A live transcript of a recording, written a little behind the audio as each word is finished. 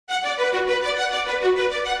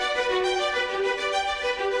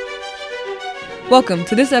Welcome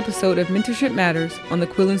to this episode of Mentorship Matters on the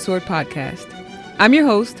Quill and Sword podcast. I'm your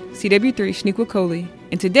host, CW3 Shaniqua Coley,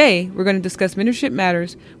 and today we're going to discuss Mentorship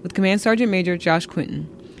Matters with Command Sergeant Major Josh Quinton,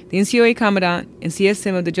 the NCOA Commandant and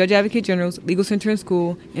CSM of the Judge Advocate General's Legal Center and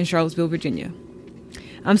School in Charlottesville, Virginia.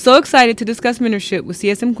 I'm so excited to discuss mentorship with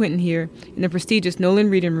CSM Quinton here in the prestigious Nolan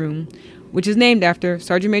Reading Room, which is named after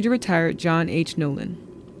Sergeant Major retired John H. Nolan.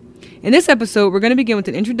 In this episode, we're going to begin with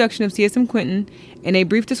an introduction of CSM Quinton and a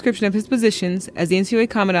brief description of his positions as the NCOA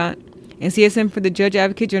Commandant and CSM for the Judge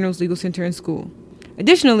Advocate General's Legal Center and School.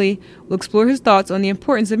 Additionally, we'll explore his thoughts on the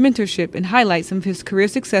importance of mentorship and highlight some of his career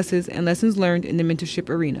successes and lessons learned in the mentorship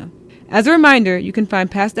arena. As a reminder, you can find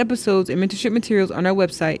past episodes and mentorship materials on our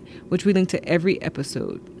website, which we link to every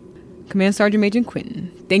episode. Command Sergeant Major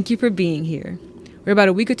Quinton, thank you for being here. We're about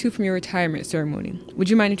a week or two from your retirement ceremony. Would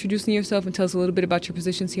you mind introducing yourself and tell us a little bit about your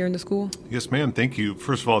positions here in the school? Yes, ma'am. Thank you.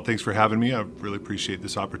 First of all, thanks for having me. I really appreciate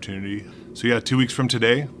this opportunity. So 2 weeks from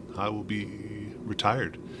today, I will be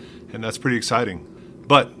retired, and that's pretty exciting.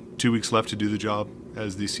 But 2 weeks left to do the job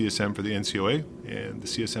as the CSM for the NCOA and the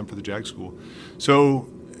CSM for the JAG School. So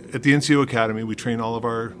at the NCO Academy, we train all of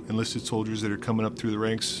our enlisted soldiers that are coming up through the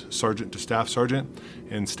ranks, sergeant to staff sergeant,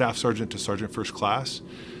 and staff sergeant to sergeant first class.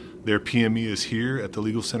 Their PME is here at the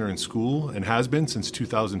Legal Center and School and has been since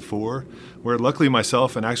 2004, where luckily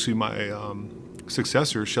myself and actually my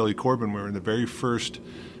successor, Shelley Corbin, were in the very first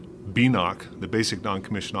BNOC, the Basic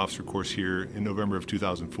Non-Commissioned Officer course here in November of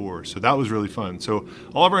 2004. So that was really fun. So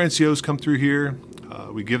all of our NCOs come through here.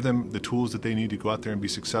 We give them the tools that they need to go out there and be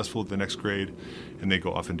successful at the next grade, and they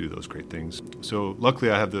go off and do those great things. So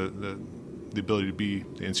luckily I have the ability to be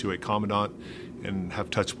the NCOA Commandant and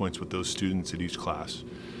have touch points with those students at each class.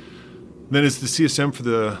 Then as the CSM for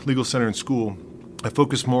the Legal Center and School, I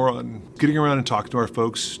focus more on getting around and talking to our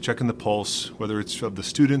folks, checking the pulse, whether it's of the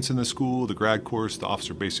students in the school, the grad course, the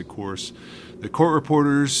officer basic course, the court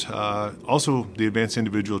reporters, also the advanced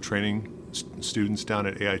individual training students down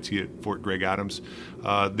at AIT at Fort Greg Adams.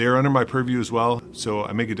 They're under my purview as well, so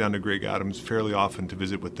I make it down to Greg Adams fairly often to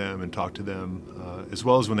visit with them and talk to them, as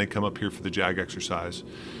well as when they come up here for the JAG exercise.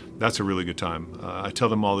 That's a really good time. I tell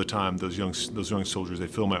them all the time, those young soldiers, they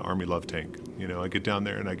fill my Army love tank. You know, I get down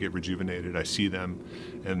there and I get rejuvenated. I see them,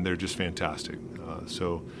 and they're just fantastic.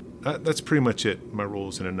 So that's pretty much it, my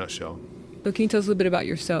roles in a nutshell. So can you tell us a little bit about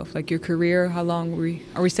yourself, like your career? How long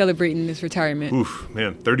are we celebrating this retirement? Oof,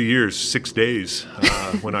 man, 30 years, 6 days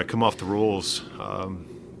when I come off the rolls.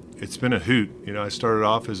 It's been a hoot. You know, I started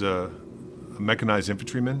off as a mechanized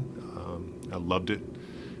infantryman. I loved it.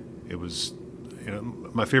 It was,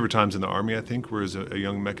 my favorite times in the Army, I think, were as a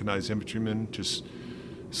young mechanized infantryman, just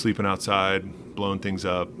sleeping outside, blowing things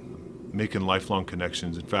up, making lifelong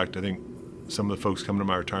connections. In fact, I think some of the folks coming to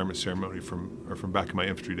my retirement ceremony are from back in my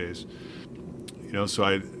infantry days. So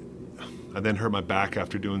I then hurt my back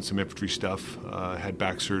after doing some infantry stuff, had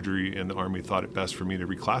back surgery, and the Army thought it best for me to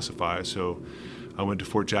reclassify. So I went to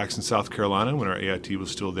Fort Jackson, South Carolina when our AIT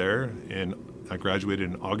was still there, and I graduated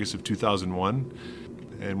in August of 2001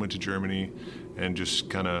 and went to Germany and just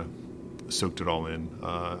kind of soaked it all in.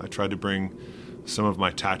 I tried to bring some of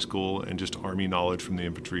my tactical and just Army knowledge from the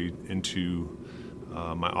infantry into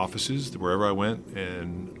my offices wherever I went,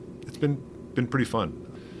 and it's been pretty fun.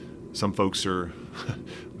 Some folks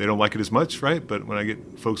they don't like it as much, right? But when I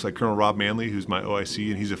get folks like Colonel Rob Manley, who's my OIC,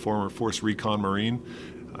 and he's a former Force Recon Marine,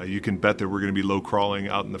 you can bet that we're going to be low crawling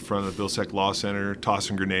out in the front of the Vilsec Law Center,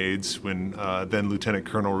 tossing grenades when then Lieutenant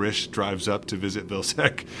Colonel Risch drives up to visit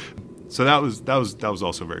Vilsec. So that was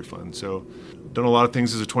also very fun. So done a lot of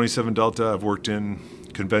things as a 27 Delta. I've worked in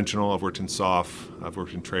conventional, I've worked in SOF, I've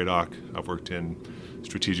worked in TRADOC, I've worked in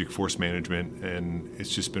strategic force management, and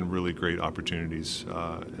it's just been really great opportunities.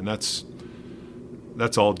 And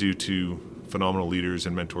that's all due to phenomenal leaders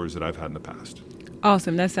and mentors that I've had in the past.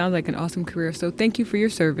 Awesome. That sounds like an awesome career. So thank you for your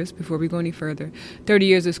service. Before we go any further, 30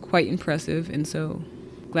 years is quite impressive, and so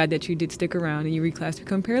glad that you did stick around and you reclassed to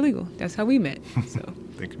become paralegal. That's how we met. So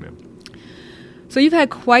Thank you, ma'am. So you've had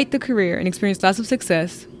quite the career and experienced lots of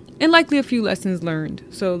success and likely a few lessons learned.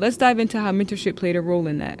 So let's dive into how mentorship played a role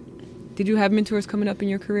in that. Did you have mentors coming up in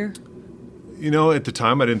your career? At the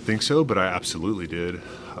time I didn't think so, but I absolutely did.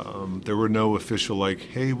 There were no official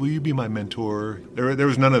hey, will you be my mentor? There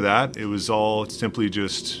was none of that. It was all simply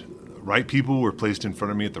just right people were placed in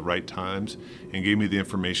front of me at the right times and gave me the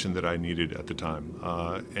information that I needed at the time.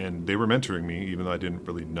 And they were mentoring me even though I didn't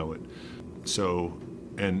really know it. So,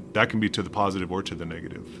 and that can be to the positive or to the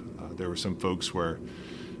negative. There were some folks where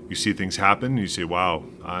you see things happen and you say, wow,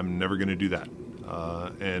 I'm never going to do that.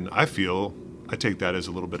 And I take that as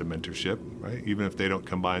a little bit of mentorship, right? Even if they don't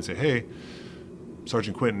come by and say, hey,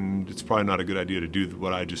 Sergeant Quinton, it's probably not a good idea to do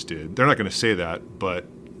what I just did. They're not going to say that, but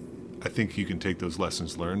I think you can take those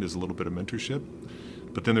lessons learned as a little bit of mentorship.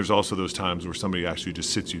 But then there's also those times where somebody actually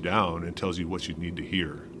just sits you down and tells you what you need to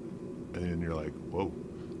hear. And then you're like, whoa,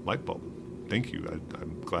 light bulb. Thank you.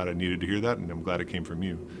 I'm glad I needed to hear that, and I'm glad it came from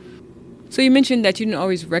you. So you mentioned that you didn't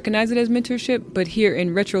always recognize it as mentorship, but here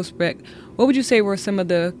in retrospect, what would you say were some of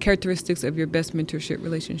the characteristics of your best mentorship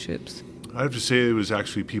relationships? I have to say it was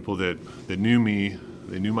actually people that knew me,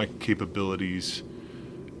 they knew my capabilities,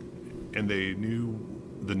 and they knew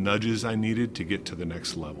the nudges I needed to get to the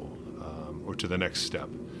next level or to the next step.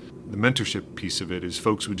 The mentorship piece of it is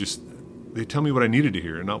folks would they tell me what I needed to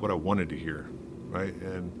hear and not what I wanted to hear, right?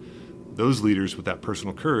 And those leaders with that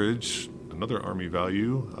personal courage, another Army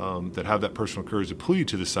value, that have that personal courage to pull you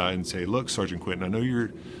to the side and say, look, Sergeant Quinton, I know you're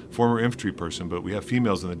a former infantry person, but we have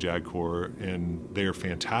females in the JAG Corps and they are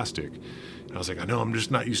fantastic. And I was like, I know, I'm just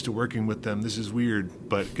not used to working with them. This is weird.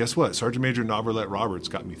 But guess what? Sergeant Major Noverlette Roberts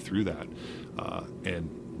got me through that.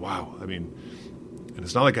 And wow, and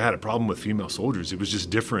it's not like I had a problem with female soldiers. It was just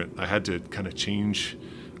different. I had to kind of change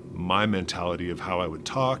my mentality of how I would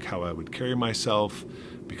talk, how I would carry myself,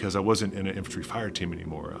 because I wasn't in an infantry fire team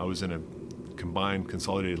anymore. I was in a combined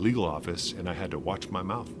consolidated legal office, and I had to watch my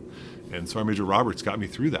mouth. And Sergeant Major Roberts got me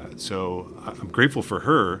through that. So I'm grateful for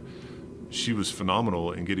her. She was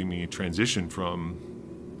phenomenal in getting me transitioned from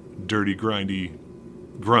dirty, grindy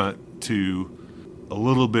grunt to a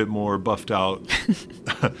little bit more buffed out,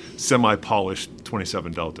 semi-polished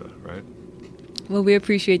 27 Delta, right? Well, we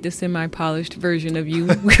appreciate the semi-polished version of you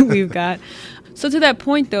we've got. So to that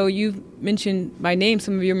point, though, you've mentioned by name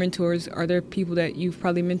some of your mentors. Are there people that you've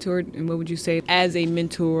probably mentored? And what would you say, as a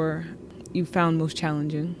mentor, you found most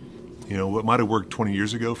challenging? You know, what might have worked 20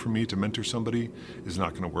 years ago for me to mentor somebody is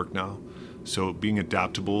not going to work now. So being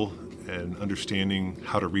adaptable and understanding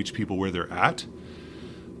how to reach people where they're at,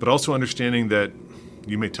 but also understanding that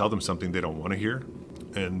you may tell them something they don't want to hear,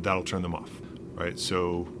 and that'll turn them off, right?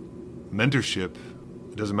 So mentorship,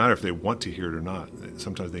 it doesn't matter if they want to hear it or not.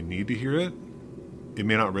 Sometimes they need to hear it. It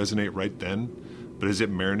may not resonate right then, but as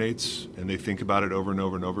it marinates and they think about it over and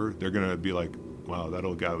over and over, they're going to be like, wow, that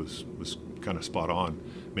old guy was kind of spot on.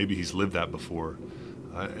 Maybe he's lived that before.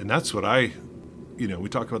 And that's what we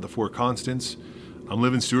talk about the 4 constants. I'm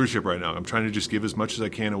living stewardship right now. I'm trying to just give as much as I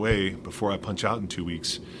can away before I punch out in 2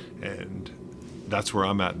 weeks. And that's where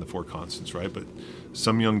I'm at in the 4 constants, right? But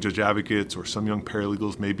some young judge advocates or some young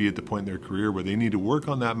paralegals may be at the point in their career where they need to work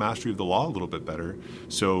on that mastery of the law a little bit better.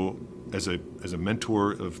 So as a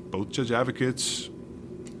mentor of both judge advocates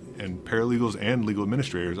and paralegals and legal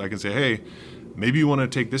administrators, I can say, hey, maybe you want to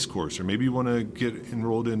take this course, or maybe you want to get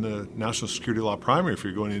enrolled in the national security law primary if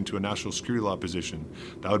you're going into a national security law position.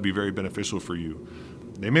 That would be very beneficial for you.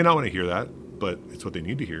 They may not want to hear that, but it's what they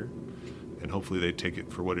need to hear. And hopefully they take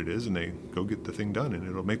it for what it is and they go get the thing done, and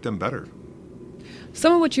it'll make them better.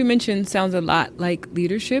 Some of what you mentioned sounds a lot like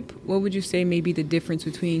leadership. What would you say may be the difference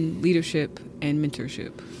between leadership and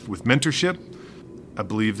mentorship? With mentorship, I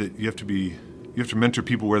believe that you have to mentor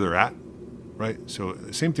people where they're at, right? So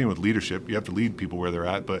same thing with leadership. You have to lead people where they're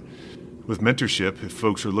at. But with mentorship, if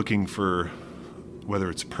folks are looking for whether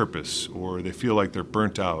it's purpose, or they feel like they're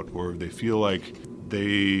burnt out, or they feel like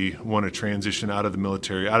they want to transition out of the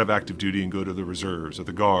military, out of active duty and go to the reserves or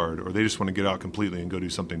the guard, or they just want to get out completely and go do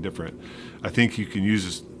something different, I think you can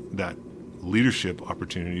use that leadership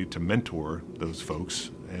opportunity to mentor those folks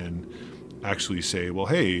and actually say, well,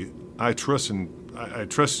 hey, I trust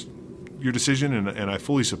your decision and I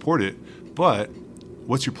fully support it, but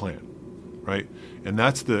what's your plan, right? And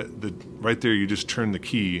that's the right there. You just turn the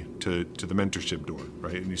key to the mentorship door,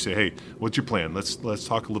 right? And you say, hey, what's your plan? Let's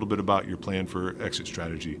talk a little bit about your plan for exit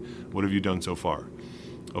strategy. What have you done so far?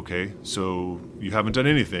 Okay, so you haven't done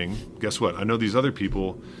anything. Guess what? I know these other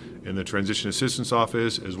people in the transition assistance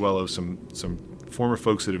office, as well as some former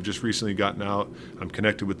folks that have just recently gotten out. I'm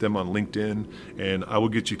connected with them on LinkedIn, and I will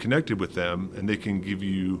get you connected with them, and they can give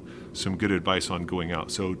you some good advice on going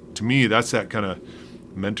out. So to me, that's that kind of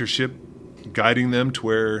mentorship, guiding them to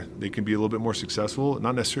where they can be a little bit more successful,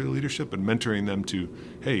 not necessarily leadership, but mentoring them to,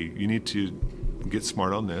 hey, you need to get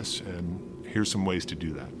smart on this, and here's some ways to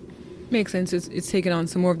do that. Makes sense. It's taking on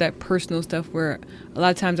some more of that personal stuff where a lot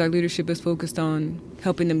of times our leadership is focused on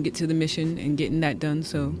helping them get to the mission and getting that done.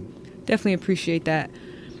 So definitely appreciate that.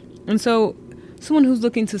 And so someone who's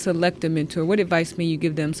looking to select a mentor, what advice may you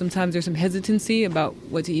give them? Sometimes there's some hesitancy about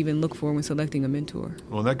what to even look for when selecting a mentor.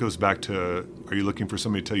 Well, that goes back to, are you looking for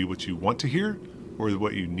somebody to tell you what you want to hear or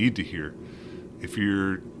what you need to hear? If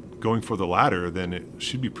you're going for the latter, then it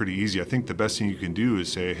should be pretty easy. I think the best thing you can do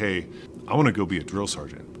is say, hey, I want to go be a drill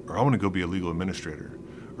sergeant, or I want to go be a legal administrator,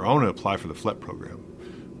 or I want to apply for the FLEP program.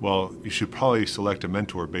 Well, you should probably select a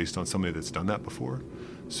mentor based on somebody that's done that before.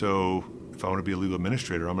 So if I want to be a legal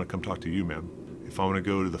administrator, I'm going to come talk to you, ma'am. If I want to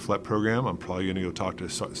go to the FLEP program, I'm probably going to go talk to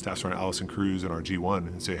Staff Sergeant Allison Cruz and our G1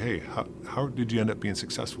 and say, hey, how did you end up being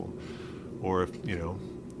successful? Or if,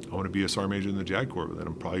 I want to be a SAR major in the JAG Corps, then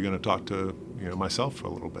I'm probably going to talk to, myself for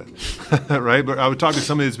a little bit, right? But I would talk to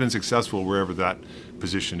somebody that's been successful wherever that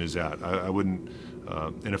position is at. I wouldn't,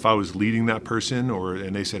 and if I was leading that person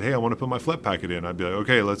and they said, hey, I want to put my FLEP packet in, I'd be like,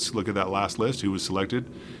 okay, let's look at that last list. Who was selected?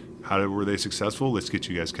 Were they successful? Let's get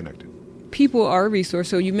you guys connected. People are a resource.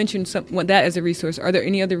 So you mentioned that as a resource. Are there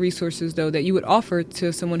any other resources, though, that you would offer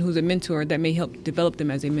to someone who's a mentor that may help develop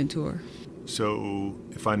them as a mentor? So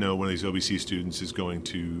if I know one of these OBC students is going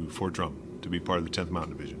to Fort Drum to be part of the 10th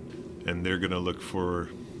Mountain Division, and they're going to look for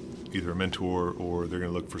either a mentor or they're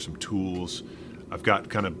going to look for some tools, I've got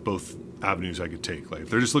kind of both avenues I could take. Like if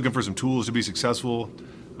they're just looking for some tools to be successful,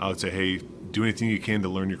 I would say, hey, do anything you can to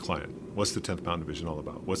learn your client. What's the 10th Mountain Division all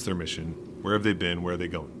about? What's their mission? Where have they been? Where are they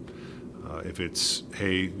going? If it's,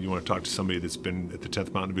 hey, you want to talk to somebody that's been at the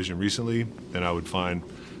 10th Mountain Division recently, then I would find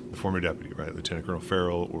the former deputy, right, Lieutenant Colonel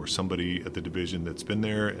Farrell, or somebody at the division that's been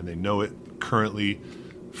there and they know it currently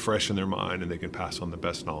fresh in their mind and they can pass on the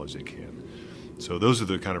best knowledge they can. So those are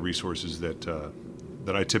the kind of resources that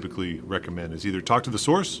I typically recommend is either talk to the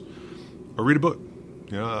source or read a book.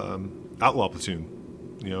 Outlaw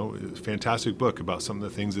Platoon, a fantastic book about some of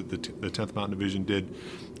the things that the 10th Mountain Division did,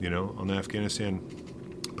 on the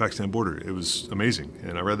Afghanistan-Pakistan border. It was amazing.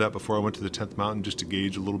 And I read that before I went to the 10th Mountain just to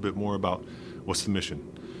gauge a little bit more about what's the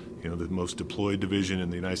mission. The most deployed division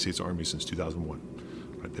in the United States Army since 2001.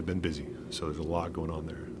 Right? They've been busy, so there's a lot going on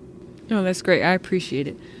there. Oh, that's great. I appreciate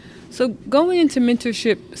it. So going into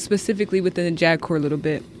mentorship specifically within the JAG Corps a little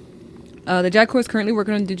bit, the JAG Corps is currently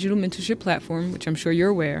working on a digital mentorship platform, which I'm sure you're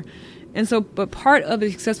aware. And so, but part of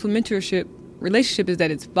a successful mentorship relationship is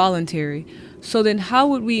that it's voluntary. So then how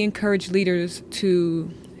would we encourage leaders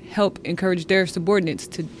to help encourage their subordinates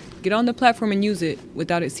to get on the platform and use it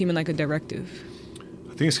without it seeming like a directive?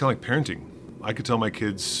 I think it's kind of like parenting. I could tell my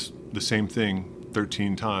kids the same thing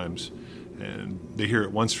 13 times, and they hear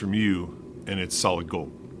it once from you, and it's solid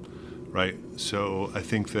gold, right? So I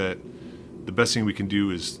think that the best thing we can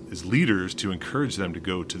do is leaders to encourage them to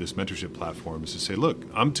go to this mentorship platform is to say, look,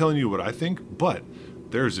 I'm telling you what I think, but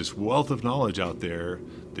there's this wealth of knowledge out there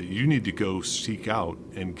that you need to go seek out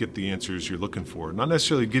and get the answers you're looking for. Not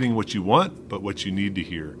necessarily getting what you want, but what you need to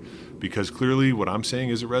hear. Because clearly what I'm saying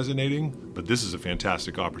isn't resonating, but this is a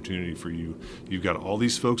fantastic opportunity for you. You've got all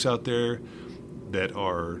these folks out there that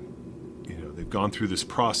are, they've gone through this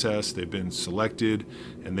process, they've been selected,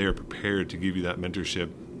 and they are prepared to give you that mentorship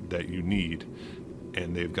that you need.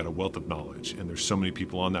 And they've got a wealth of knowledge. And there's so many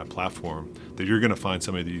people on that platform that you're going to find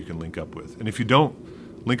somebody that you can link up with. And if you don't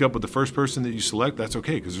link up with the first person that you select, that's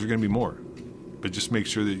okay, because there's going to be more. But just make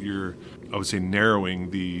sure that you're, I would say,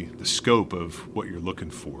 narrowing the scope of what you're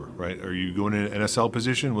looking for, right? Are you going in an NSL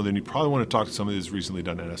position? Well, then you probably want to talk to somebody that's recently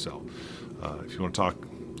done NSL. If you want to talk,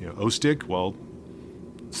 O-stick, well,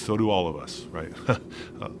 so do all of us, right?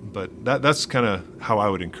 But that's kind of how I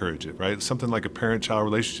would encourage it, right? Something like a parent-child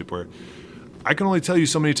relationship where I can only tell you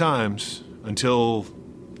so many times until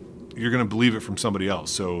you're going to believe it from somebody else.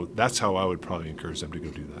 So that's how I would probably encourage them to go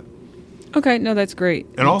do that. Okay, no, that's great.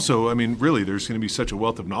 And also, really, there's going to be such a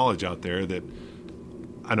wealth of knowledge out there that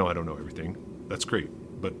I know I don't know everything. That's great.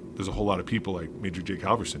 But there's a whole lot of people like Major Jake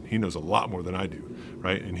Halverson. He knows a lot more than I do,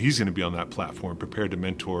 right? And he's going to be on that platform prepared to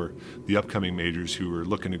mentor the upcoming majors who are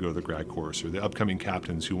looking to go to the grad course or the upcoming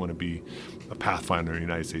captains who want to be a pathfinder in the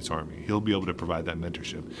United States Army. He'll be able to provide that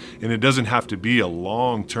mentorship. And it doesn't have to be a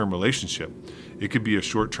long-term relationship. It could be a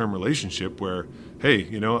short-term relationship where, hey,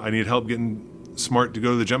 I need help getting smart to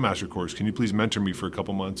go to the jump master course. Can you please mentor me for a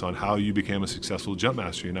couple months on how you became a successful jump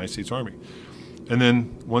master in the United States Army? And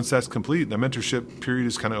then once that's complete, the mentorship period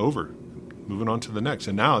is kind of over, moving on to the next.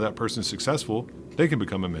 And now that person's successful, they can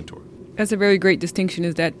become a mentor. That's a very great distinction,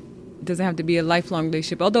 is that it doesn't have to be a lifelong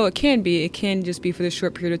relationship. Although it can just be for this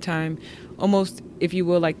short period of time, almost, if you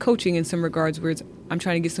will, like coaching in some regards where it's, I'm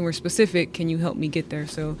trying to get somewhere specific. Can you help me get there?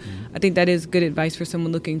 So I think that is good advice for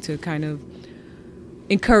someone looking to kind of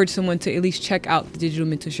encourage someone to at least check out the digital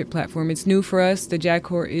mentorship platform. It's new for us. The JAG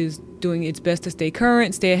Corps is doing its best to stay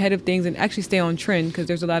current, stay ahead of things, and actually stay on trend because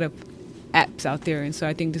there's a lot of apps out there. And so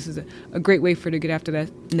I think this is a great way for it to get after that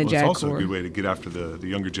in the JAG Corps. It's also a good way to get after the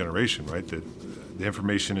younger generation, right? The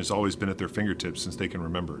information has always been at their fingertips since they can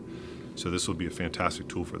remember. So this will be a fantastic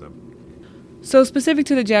tool for them. So specific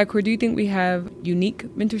to the JAG Corps, do you think we have unique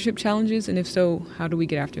mentorship challenges? And if so, how do we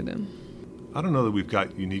get after them? I don't know that we've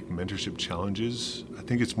got unique mentorship challenges. I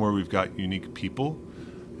think it's more we've got unique people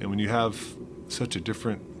And when you have such a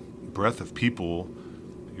different breadth of people,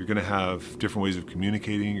 you're going to have different ways of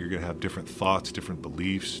communicating. You're going to have different thoughts, different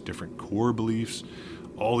beliefs, different core beliefs,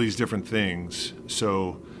 all these different things.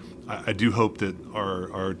 So I do hope that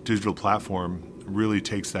our digital platform really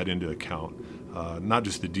takes that into account. Not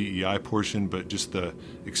just the DEI portion, but just the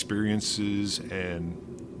experiences and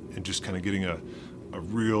just kind of getting a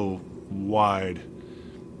real wide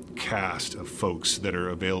cast of folks that are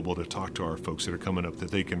available to talk to our folks that are coming up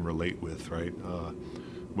that they can relate with, right?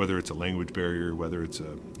 Whether it's a language barrier, whether it's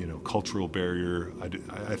a cultural barrier.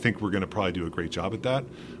 I think we're going to probably do a great job at that,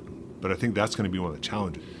 but I think that's going to be one of the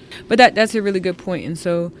challenges. But that's a really good point. And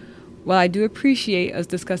so while I do appreciate us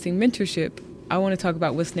discussing mentorship, I want to talk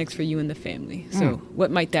about what's next for you and the family. So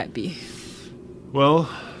what might that be? Well,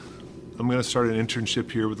 I'm going to start an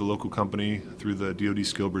internship here with a local company through the DoD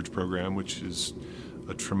Skill Bridge program, which is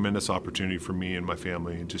a tremendous opportunity for me and my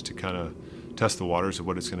family just to kind of test the waters of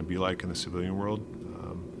what it's going to be like in the civilian world.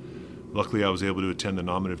 Luckily, I was able to attend the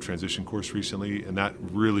nominative transition course recently, and that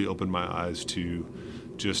really opened my eyes to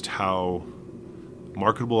just how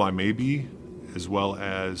marketable I may be, as well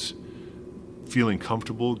as feeling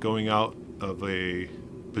comfortable going out of a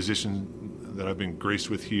position that I've been graced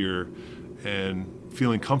with here and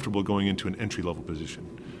feeling comfortable going into an entry-level position,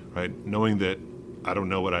 right? Knowing that I don't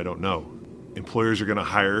know what I don't know. Employers are going to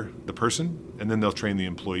hire the person, and then they'll train the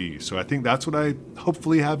employee. So I think that's what I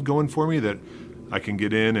hopefully have going for me, that I can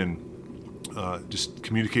get in and just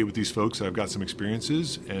communicate with these folks. I've got some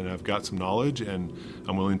experiences and I've got some knowledge, and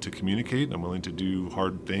I'm willing to communicate. I'm willing to do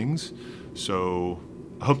hard things. So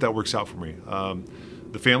I hope that works out for me.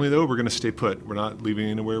 The family, though, we're going to stay put. We're not leaving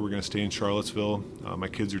anywhere. We're going to stay in Charlottesville. My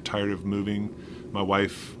kids are tired of moving. My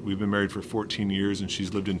wife, we've been married for 14 years, and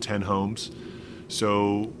she's lived in 10 homes.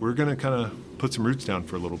 So we're going to kind of put some roots down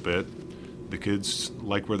for a little bit. The kids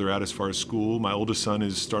like where they're at as far as school. My oldest son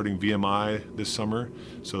is starting VMI this summer,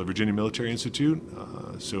 so the Virginia Military Institute.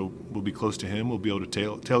 So we'll be close to him. We'll be able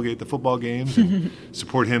to tailgate the football games and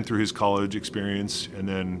support him through his college experience, and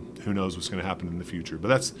then who knows what's going to happen in the future. But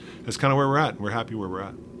that's kind of where we're at. We're happy where we're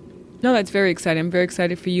at. No, that's very exciting. I'm very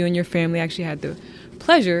excited for you and your family. I actually had the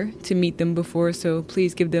pleasure to meet them before, so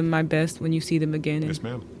please give them my best when you see them again. Yes,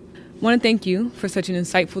 ma'am. I want to thank you for such an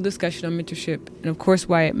insightful discussion on mentorship and, of course,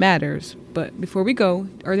 why it matters. But before we go,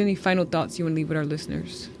 are there any final thoughts you want to leave with our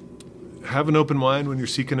listeners? Have an open mind when you're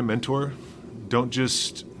seeking a mentor. Don't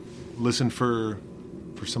just listen for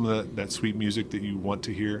some of that sweet music that you want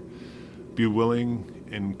to hear. Be willing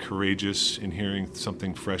and courageous in hearing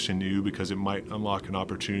something fresh and new, because it might unlock an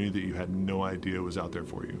opportunity that you had no idea was out there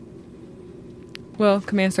for you. Well,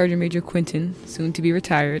 Command Sergeant Major Quinton, soon to be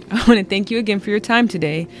retired, I want to thank you again for your time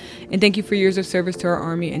today, and thank you for years of service to our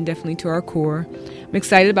Army and definitely to our Corps. I'm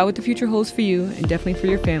excited about what the future holds for you and definitely for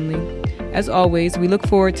your family. As always, we look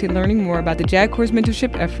forward to learning more about the JAG Corps'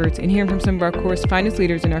 mentorship efforts and hearing from some of our Corps' finest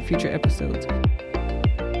leaders in our future episodes.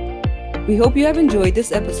 We hope you have enjoyed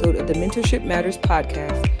this episode of the Mentorship Matters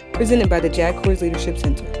podcast, presented by the JAG Corps Leadership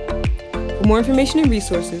Center. For more information and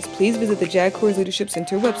resources, please visit the JAG Corps Leadership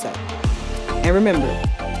Center website. And remember,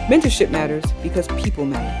 mentorship matters because people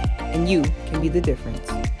matter, and you can be the difference.